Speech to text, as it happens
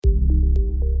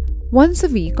Once a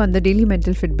week on the Daily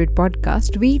Mental Fitbit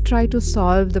podcast, we try to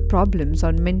solve the problems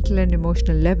on mental and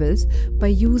emotional levels by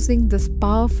using this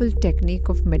powerful technique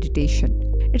of meditation.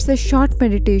 It's a short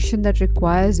meditation that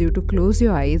requires you to close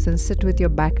your eyes and sit with your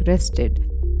back rested.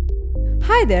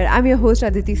 Hi there, I'm your host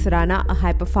Aditi, a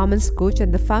high performance coach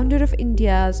and the founder of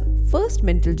India's first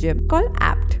mental gym called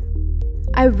APT.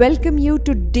 I welcome you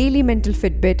to Daily Mental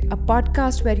Fitbit, a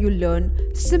podcast where you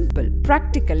learn simple,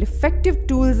 practical, effective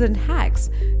tools and hacks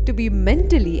to be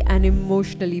mentally and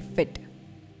emotionally fit.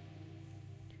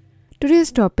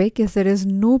 Today's topic is there is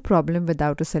no problem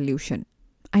without a solution.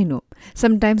 I know,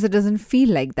 sometimes it doesn't feel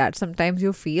like that. Sometimes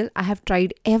you feel I have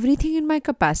tried everything in my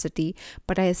capacity,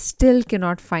 but I still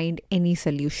cannot find any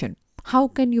solution. How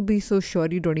can you be so sure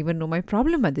you don't even know my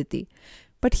problem, Aditi?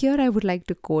 But here I would like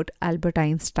to quote Albert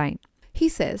Einstein. He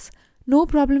says, no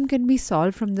problem can be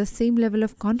solved from the same level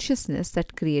of consciousness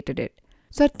that created it.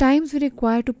 So at times we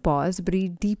require to pause,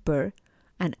 breathe deeper,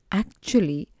 and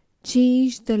actually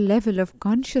change the level of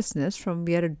consciousness from where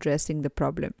we are addressing the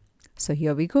problem. So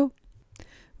here we go.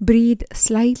 Breathe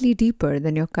slightly deeper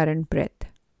than your current breath.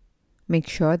 Make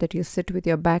sure that you sit with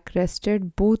your back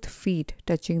rested, both feet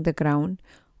touching the ground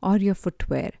or your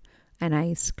footwear, and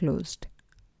eyes closed.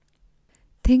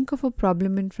 Think of a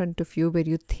problem in front of you where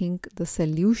you think the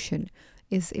solution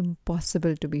is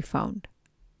impossible to be found.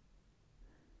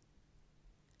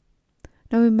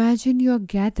 Now imagine you are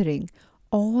gathering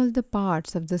all the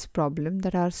parts of this problem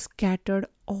that are scattered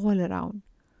all around.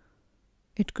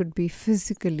 It could be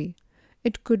physically,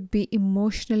 it could be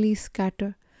emotionally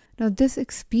scattered. Now this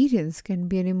experience can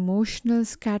be an emotional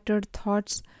scattered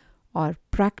thoughts, or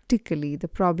practically the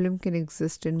problem can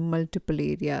exist in multiple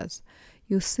areas.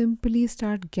 You simply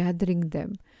start gathering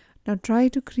them. Now try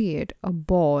to create a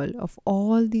ball of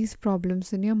all these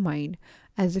problems in your mind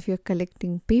as if you're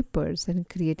collecting papers and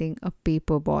creating a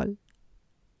paper ball.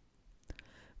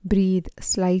 Breathe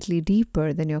slightly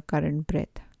deeper than your current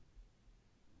breath.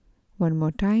 One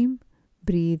more time.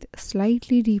 Breathe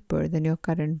slightly deeper than your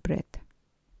current breath.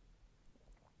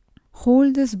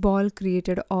 Hold this ball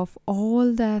created of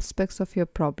all the aspects of your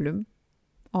problem,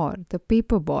 or the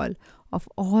paper ball of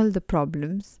all the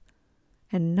problems,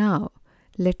 and now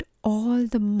let all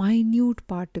the minute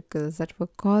particles that were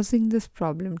causing this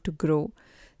problem to grow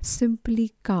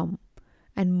simply come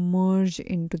and merge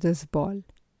into this ball.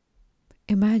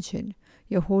 Imagine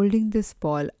you're holding this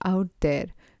ball out there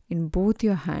in both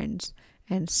your hands,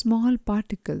 and small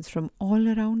particles from all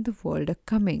around the world are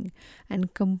coming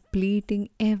and completing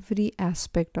every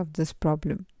aspect of this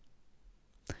problem.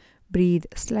 Breathe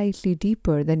slightly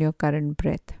deeper than your current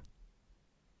breath.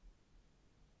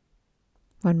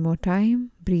 One more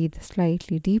time, breathe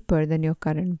slightly deeper than your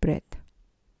current breath.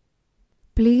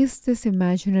 Place this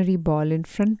imaginary ball in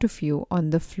front of you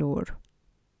on the floor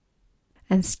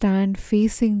and stand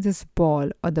facing this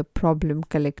ball or the problem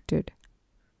collected.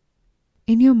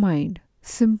 In your mind,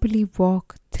 simply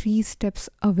walk 3 steps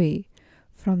away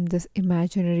from this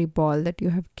imaginary ball that you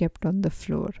have kept on the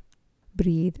floor.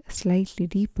 Breathe slightly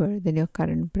deeper than your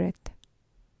current breath.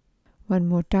 One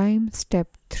more time, step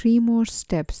 3 more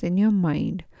steps in your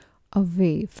mind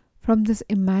away from this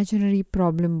imaginary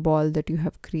problem ball that you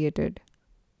have created.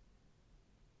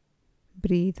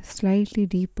 Breathe slightly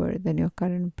deeper than your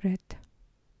current breath.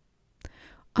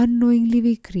 Unknowingly,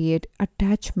 we create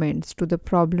attachments to the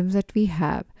problems that we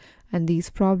have, and these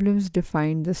problems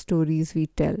define the stories we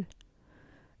tell.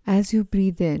 As you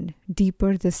breathe in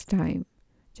deeper this time,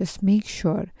 just make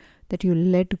sure that you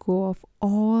let go of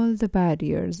all the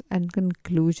barriers and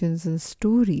conclusions and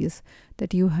stories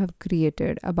that you have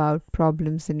created about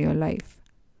problems in your life.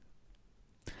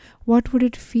 What would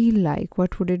it feel like?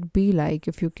 What would it be like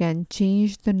if you can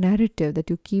change the narrative that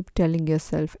you keep telling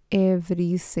yourself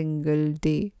every single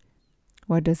day?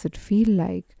 What does it feel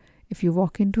like if you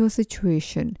walk into a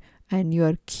situation and you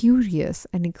are curious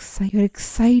and you're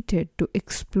excited to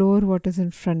explore what is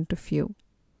in front of you?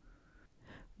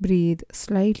 Breathe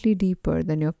slightly deeper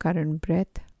than your current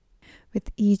breath. With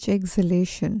each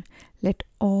exhalation, let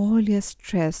all your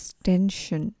stress,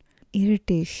 tension,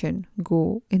 irritation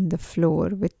go in the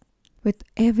floor. With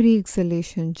every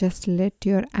exhalation, just let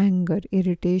your anger,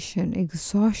 irritation,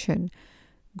 exhaustion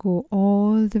go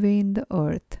all the way in the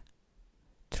earth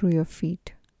through your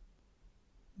feet.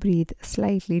 Breathe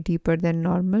slightly deeper than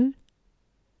normal.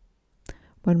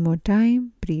 One more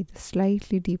time, breathe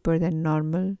slightly deeper than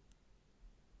normal.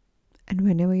 And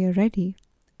whenever you're ready,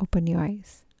 open your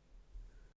eyes.